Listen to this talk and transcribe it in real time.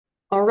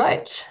All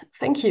right,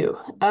 thank you.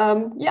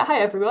 Yeah, hi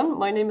everyone.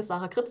 My name is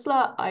Sarah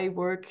Kritzler. I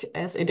work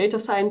as a data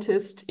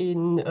scientist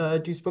in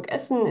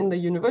Duisburg-Essen in the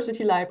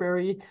University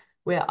Library,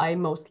 where I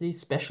mostly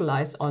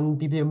specialize on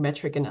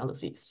bibliometric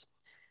analyses.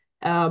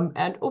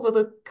 And over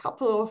the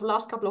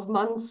last couple of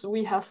months,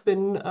 we have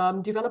been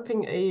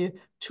developing a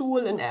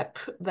tool, an app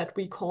that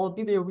we call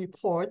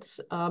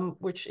BiblioReports,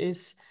 which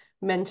is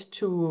meant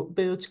to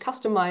build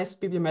customized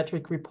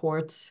bibliometric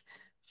reports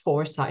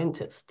for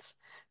scientists.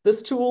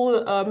 This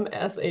tool,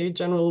 as a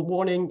general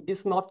warning,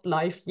 is not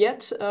live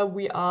yet.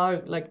 We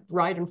are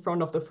right in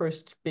front of the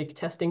first big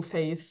testing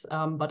phase,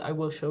 but I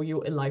will show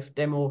you a live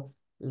demo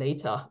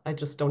later. I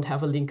just don't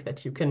have a link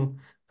that you can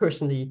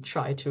personally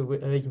try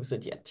to use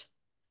it yet.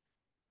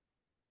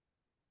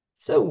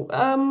 So,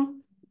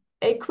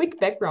 a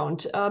quick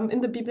background. In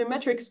the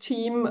bibliometrics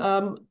team,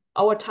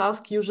 our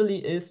task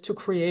usually is to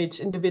create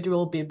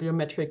individual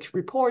bibliometric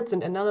reports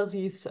and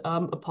analyses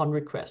upon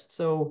request.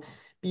 So,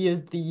 be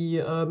it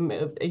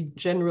a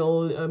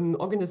general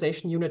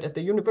organization unit at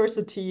the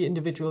university,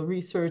 individual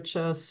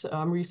researchers,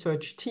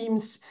 research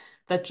teams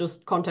that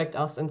just contact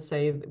us and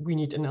say, we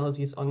need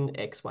analyses on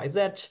X, Y,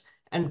 Z,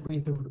 and we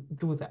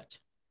do that.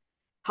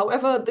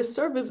 However, this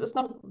service is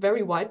not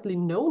very widely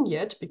known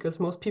yet because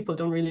most people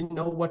don't really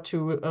know what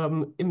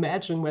to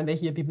imagine when they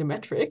hear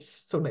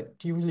bibliometrics. So they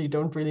usually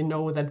don't really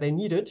know that they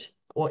need it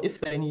or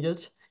if they need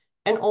it.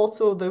 And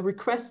also the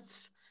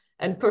requests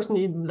and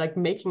personally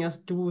making us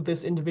do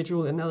this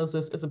individual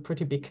analysis is a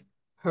pretty big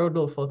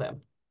hurdle for them.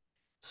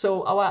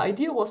 So our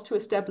idea was to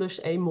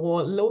establish a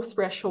more low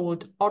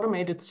threshold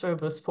automated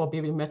service for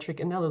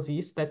bibliometric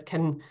analyses that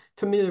can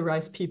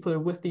familiarize people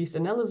with these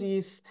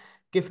analyses,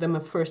 give them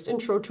a first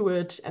intro to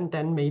it, and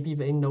then maybe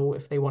they know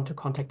if they want to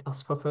contact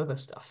us for further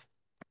stuff.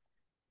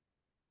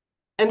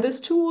 And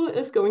this tool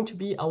is going to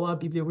be our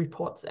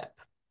BiblioReports app.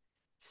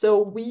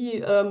 So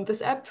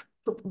this app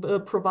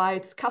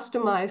provides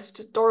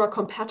customized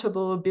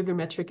DORA-compatible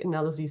bibliometric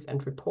analyses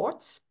and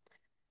reports.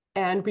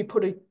 And we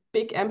put a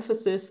big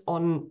emphasis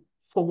on,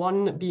 for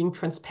one, being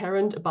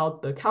transparent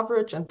about the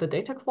coverage and the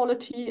data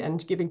quality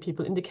and giving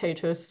people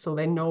indicators so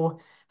they know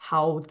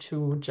how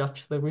to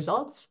judge the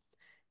results.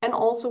 And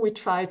also we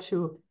try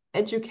to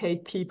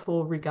educate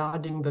people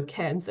regarding the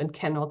cans and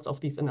cannots of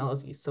these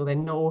analyses. So they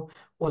know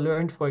or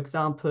learn, for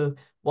example,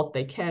 what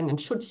they can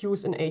and should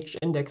use an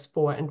H-index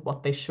for and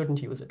what they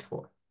shouldn't use it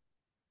for.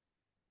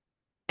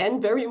 And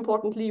very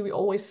importantly, we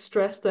always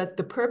stress that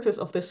the purpose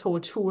of this whole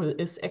tool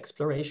is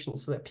exploration,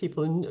 so that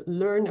people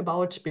learn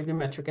about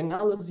bibliometric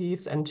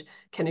analyses and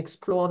can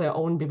explore their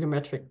own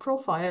bibliometric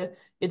profile.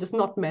 It is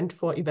not meant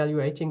for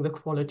evaluating the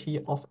quality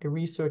of a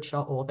researcher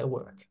or their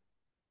work.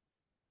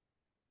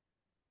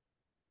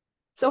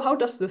 So how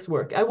does this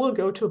work? I will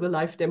go to the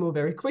live demo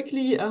very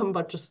quickly,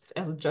 but just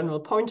as a general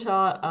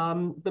pointer,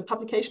 the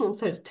publication and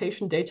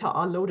citation data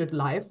are loaded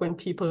live when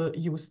people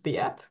use the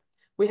app.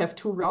 We have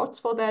two routes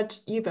for that.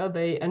 Either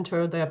they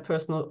enter their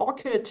personal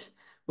ORCID,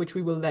 which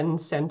we will then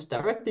send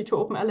directly to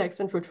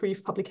OpenAlex and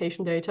retrieve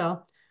publication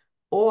data,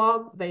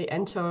 or they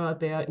enter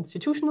their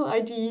institutional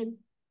ID,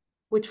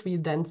 which we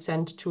then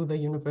send to the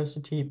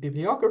university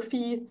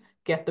bibliography,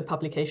 get the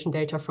publication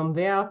data from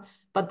there,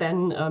 but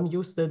then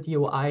use the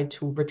DOI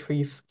to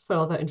retrieve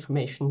further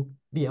information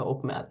via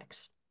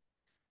OpenAlex.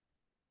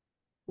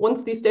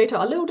 Once these data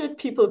are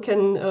loaded,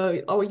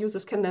 our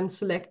users can then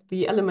select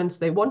the elements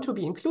they want to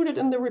be included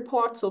in the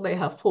report, so they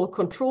have full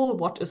control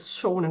what is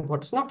shown and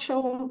what is not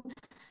shown,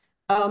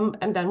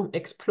 and then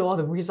explore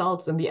the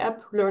results in the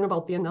app, learn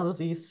about the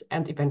analyses,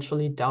 and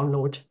eventually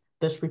download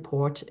this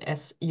report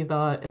as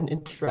either an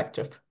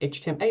interactive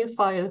HTML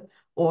file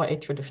or a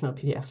traditional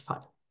PDF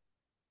file.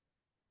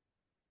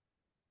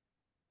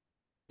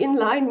 In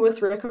line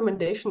with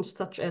recommendations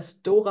such as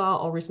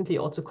DORA or recently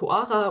also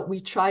QARA, we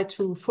try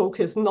to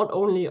focus not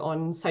only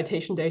on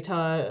citation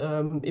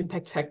data,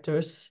 impact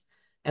factors,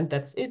 and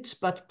that's it,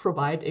 but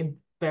provide a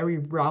very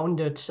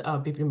rounded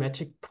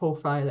bibliometric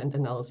profile and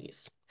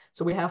analyses.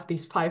 So we have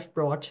these 5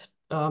 broad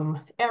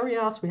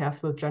areas. We have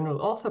the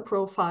general author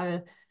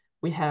profile.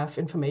 We have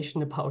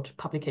information about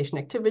publication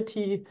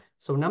activity,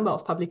 so number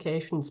of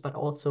publications, but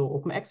also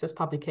open access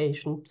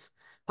publications,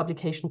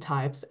 publication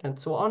types, and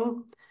so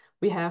on.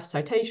 We have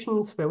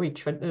citations where we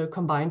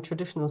combine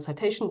traditional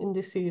citation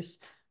indices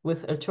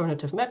with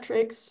alternative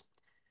metrics.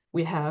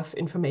 We have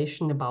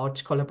information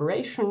about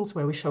collaborations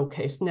where we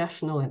showcase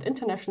national and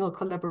international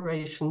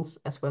collaborations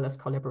as well as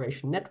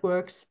collaboration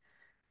networks.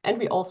 And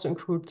we also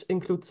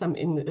include some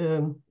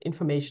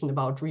information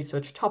about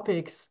research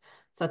topics,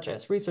 such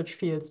as research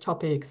fields,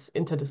 topics,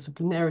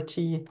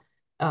 interdisciplinarity,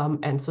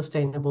 and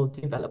sustainable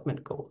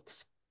development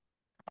goals.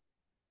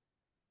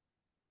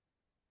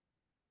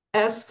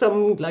 As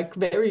some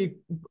very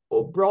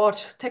broad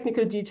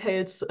technical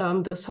details,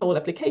 this whole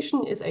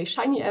application is a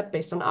Shiny app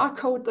based on our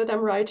code that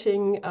I'm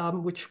writing,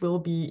 which will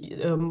be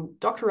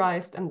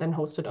Dockerized and then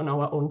hosted on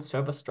our own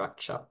server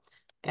structure.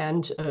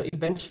 And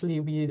eventually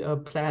we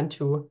plan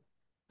to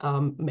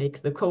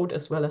make the code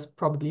as well as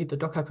probably the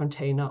Docker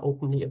container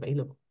openly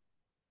available.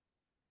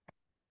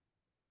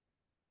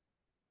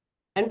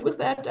 And with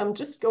that, I'm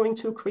just going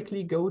to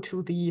quickly go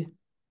to the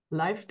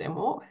live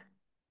demo,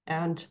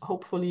 and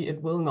hopefully it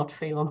will not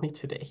fail on me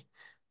today.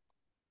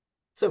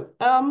 So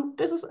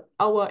this is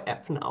our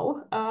app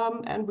now,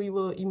 and we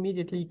will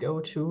immediately go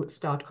to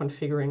start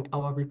configuring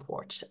our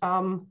report.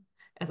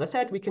 As I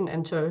said, we can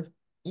enter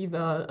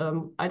either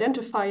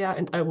identifier,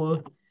 and I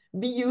will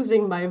be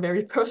using my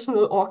very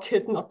personal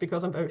ORCID, not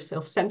because I'm very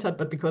self-centered,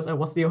 but because I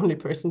was the only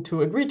person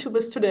to agree to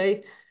this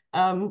today.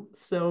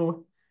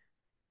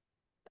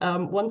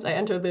 Once I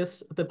enter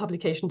this, the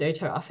publication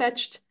data are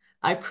fetched.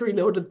 I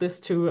preloaded this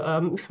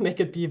to make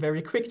it be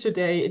very quick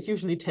today. It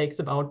usually takes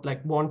about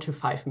like 1 to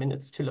 5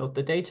 minutes to load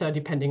the data,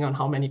 depending on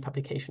how many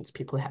publications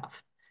people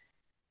have.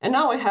 And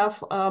now I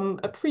have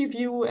a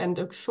preview and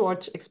a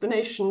short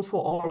explanation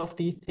for all of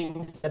the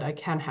things that I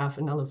can have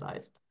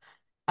analyzed.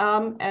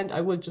 And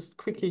I will just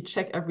quickly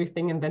check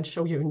everything and then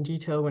show you in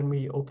detail when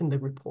we open the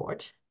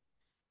report.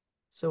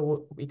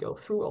 So we go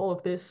through all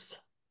of this,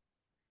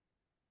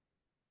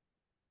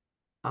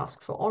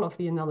 ask for all of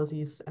the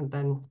analyses, and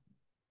then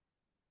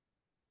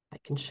I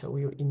can show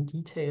you in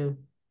detail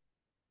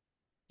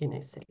in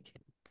a second.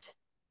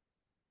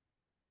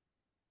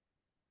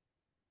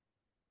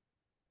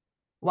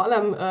 While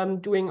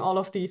I'm doing all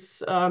of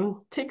these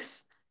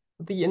ticks,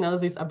 the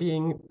analyses are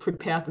being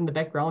prepared in the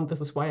background. This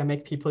is why I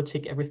make people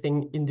tick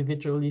everything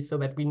individually so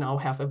that we now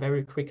have a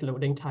very quick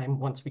loading time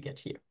once we get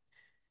here.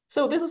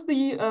 So this is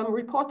the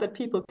report that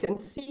people can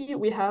see.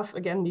 We have,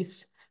 again,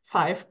 these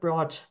 5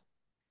 broad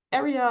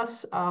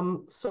areas.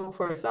 So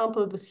for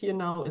example, this here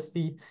now is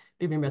the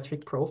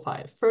bibliometric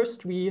profile.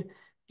 First, we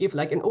give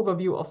like an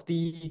overview of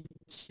the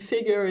key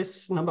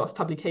figures, number of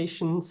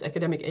publications,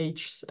 academic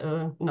age,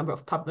 number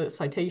of published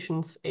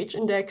citations, age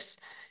index,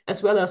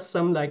 as well as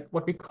some like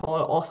what we call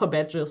author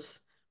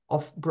badges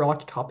of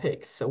broad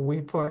topics. So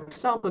we, for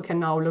example, can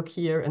now look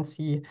here and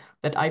see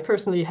that I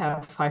personally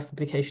have 5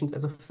 publications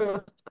as a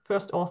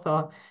first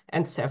author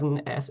and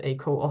 7 as a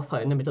co-author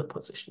in the middle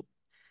position.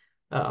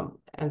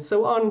 And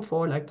so on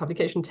for like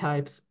publication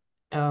types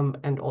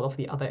and all of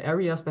the other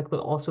areas that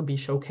will also be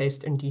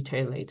showcased in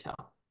detail later.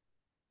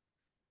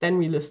 Then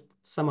we list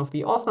some of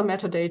the author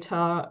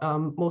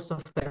metadata. Most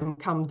of them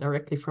come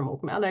directly from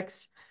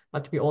OpenAlex,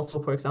 but we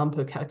also, for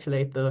example,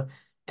 calculate the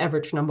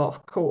average number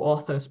of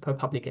co-authors per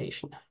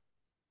publication.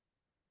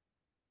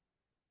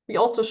 We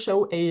also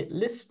show a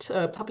list,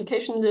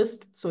 publication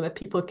list, so that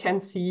people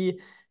can see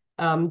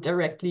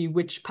directly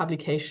which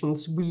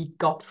publications we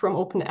got from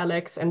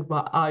OpenAlex and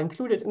are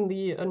included in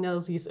the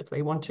analyses. If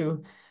they want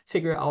to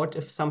figure out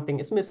if something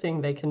is missing,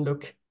 they can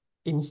look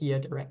in here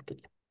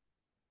directly.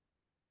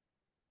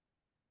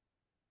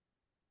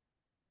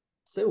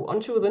 So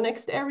onto the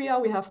next area,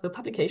 we have the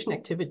publication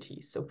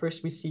activities. So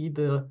first we see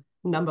the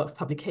number of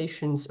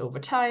publications over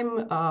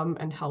time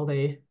and how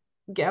they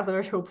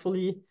gathered,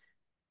 hopefully.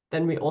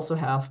 Then we also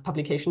have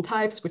publication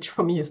types, which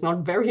for me is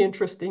not very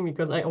interesting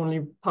because I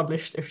only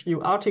published a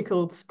few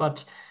articles,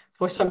 but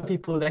for some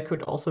people that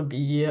could also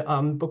be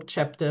book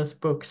chapters,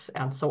 books,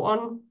 and so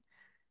on.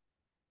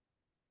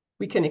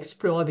 We can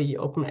explore the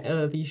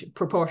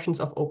proportions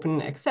of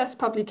open access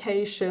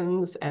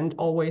publications and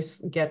always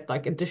get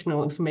like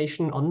additional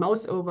information on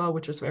mouse over,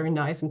 which is very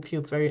nice and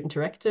feels very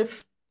interactive.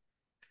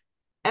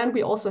 And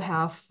we also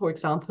have, for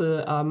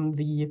example,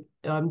 the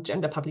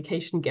gender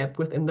publication gap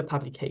within the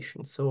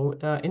publication. So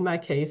in my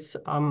case,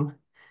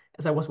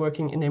 as I was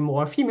working in a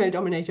more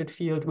female-dominated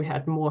field, we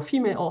had more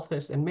female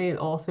authors and male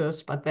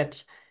authors, but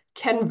that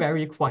can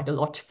vary quite a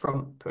lot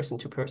from person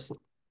to person.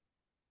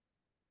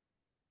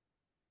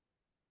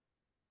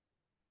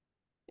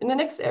 In the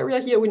next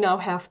area here, we now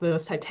have the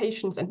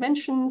citations and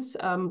mentions.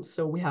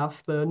 So we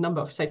have the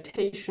number of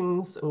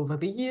citations over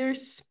the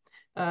years.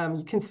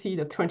 You can see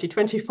that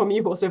 2020 for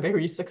me was a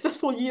very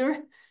successful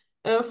year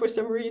for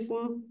some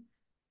reason.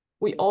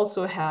 We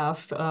also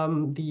have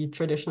the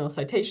traditional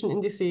citation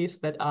indices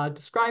that are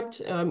described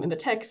in the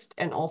text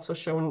and also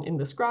shown in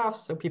this graph,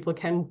 so people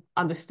can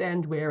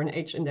understand where an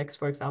H index,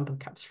 for example,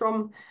 comes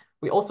from.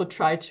 We also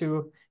try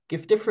to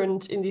give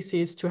different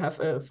indices to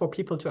have for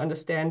people to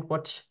understand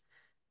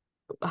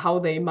how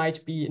they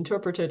might be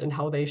interpreted and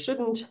how they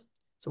shouldn't.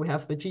 So we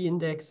have the G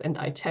index and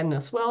I10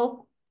 as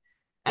well.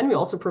 And we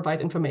also provide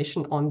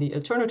information on the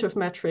alternative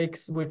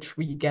metrics, which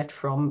we get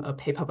from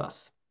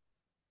Paperbus.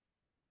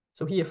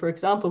 So here, for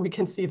example, we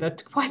can see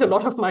that quite a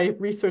lot of my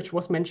research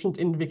was mentioned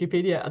in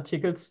Wikipedia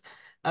articles,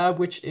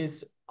 which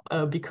is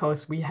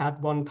because we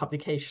had one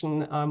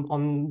publication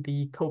on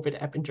the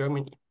COVID app in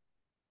Germany.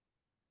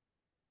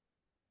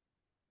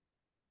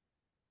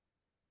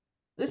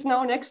 This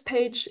now next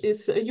page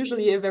is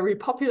usually a very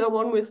popular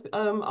one with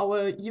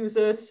our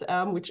users,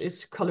 which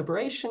is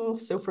collaborations.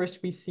 So first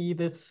we see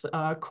this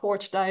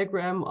chord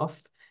diagram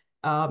of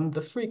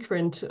the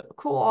frequent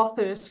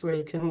co-authors, where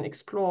you can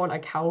explore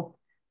like how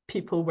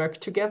people work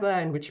together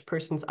and which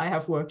persons I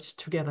have worked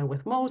together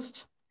with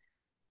most,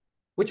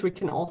 which we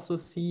can also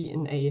see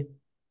in a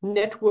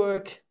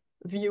network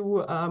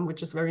view,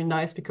 which is very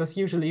nice because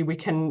usually we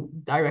can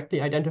directly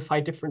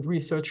identify different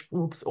research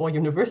groups or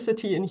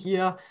university in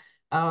here.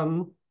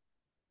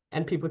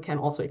 and people can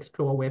also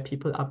explore where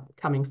people are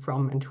coming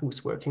from and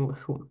who's working with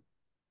whom.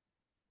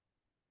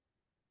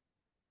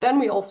 Then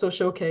we also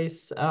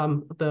showcase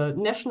the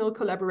national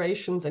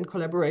collaborations and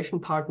collaboration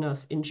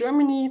partners in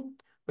Germany.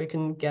 We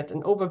can get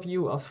an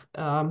overview of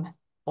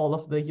all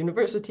of the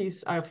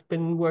universities I've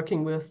been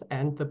working with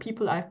and the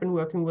people I've been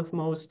working with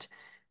most.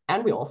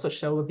 And we also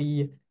show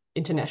the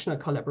international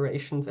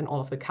collaborations in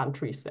all of the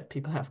countries that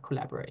people have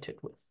collaborated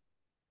with.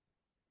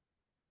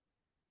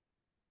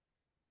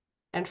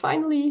 And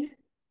finally,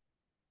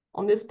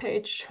 on this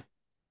page,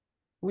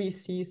 we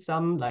see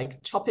some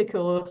like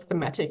topical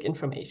thematic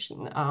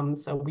information.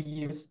 So we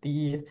use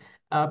the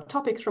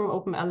topics from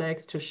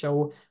OpenAlex to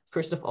show,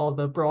 first of all,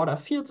 the broader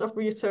fields of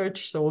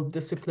research, so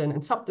discipline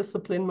and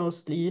subdiscipline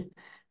mostly.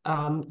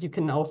 You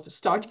can now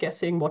start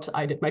guessing what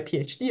I did my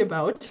PhD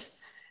about.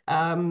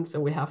 So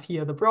we have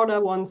here the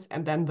broader ones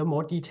and then the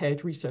more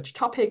detailed research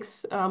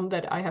topics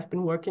that I have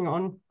been working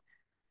on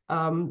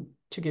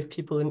to give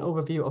people an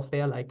overview of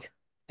their like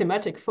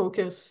thematic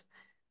focus.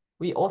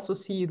 We also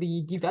see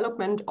the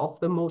development of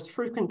the most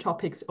frequent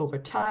topics over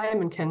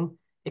time and can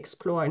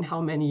explore in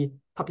how many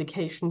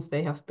publications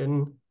they have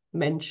been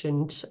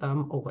mentioned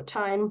over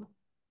time.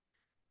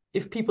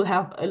 If people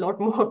have a lot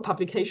more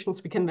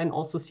publications, we can then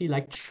also see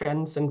like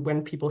trends and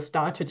when people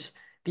started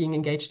being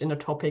engaged in a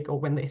topic or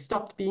when they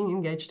stopped being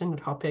engaged in a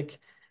topic,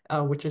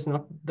 which is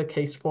not the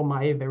case for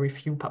my very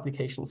few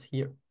publications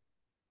here.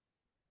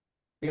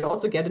 We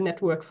also get a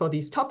network for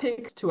these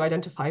topics to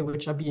identify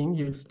which are being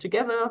used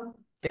together.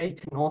 They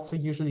can also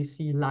usually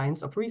see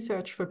lines of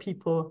research for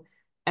people,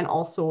 and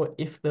also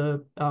if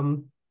the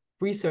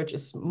research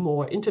is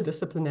more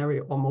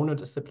interdisciplinary or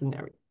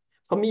monodisciplinary.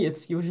 For me,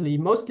 it's usually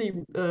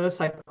mostly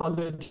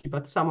psychology,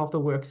 but some of the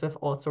works have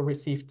also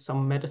received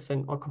some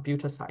medicine or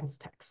computer science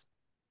tags.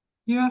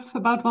 You have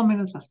about 1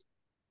 minute left.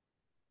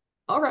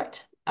 All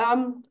right.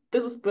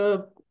 This is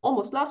the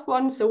almost last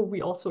one. So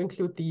we also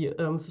include the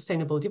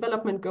Sustainable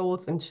Development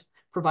Goals and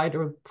provide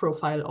a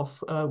profile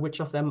of which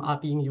of them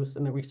are being used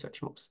in the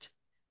research most.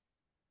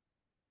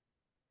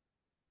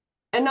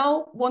 And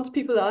now, once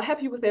people are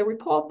happy with their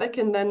report, they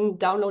can then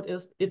download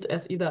it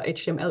as either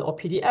HTML or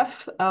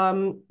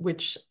PDF,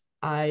 which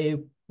I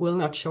will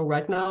not show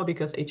right now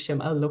because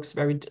HTML looks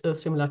very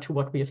similar to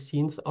what we have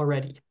seen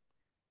already.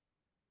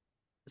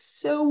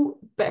 So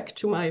back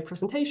to my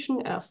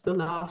presentation as the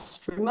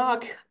last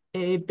remark,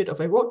 a bit of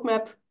a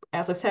roadmap.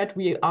 As I said,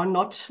 we are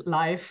not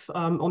live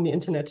on the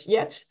internet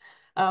yet.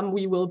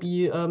 We will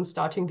be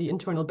starting the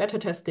internal beta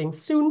testing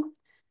soon.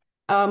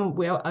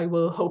 Where I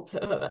hope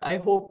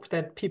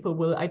that people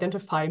will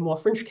identify more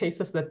fringe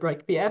cases that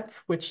break the app,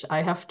 which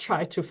I have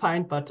tried to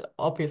find, but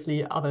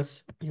obviously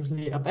others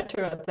usually are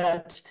better at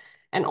that,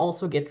 and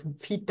also get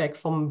feedback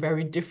from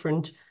very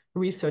different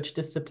research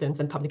disciplines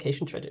and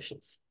publication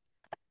traditions.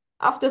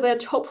 After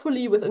that,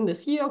 hopefully within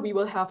this year, we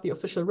will have the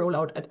official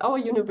rollout at our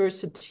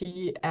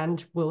university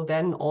and will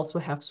then also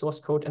have source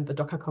code and the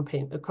Docker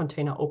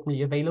container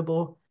openly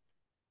available.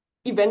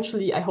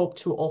 Eventually, I hope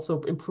to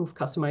also improve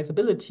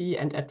customizability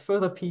and add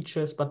further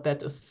features, but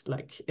that is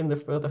like in the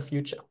further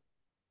future.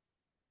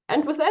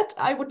 And with that,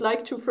 I would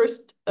like to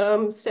first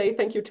say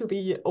thank you to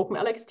the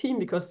OpenAlex team,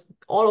 because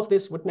all of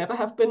this would never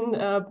have been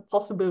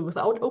possible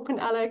without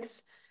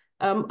OpenAlex.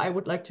 I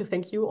would like to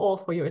thank you all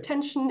for your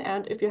attention.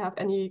 And if you have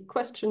any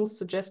questions,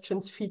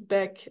 suggestions,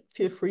 feedback,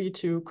 feel free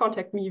to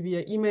contact me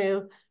via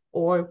email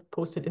or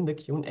post it in the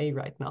Q&A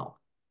right now.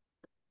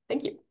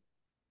 Thank you.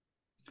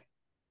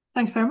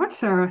 Thanks very much,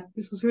 Sarah.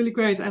 This was really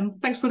great.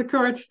 And thanks for the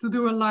courage to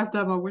do a live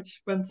demo,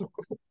 which went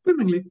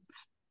swimmingly.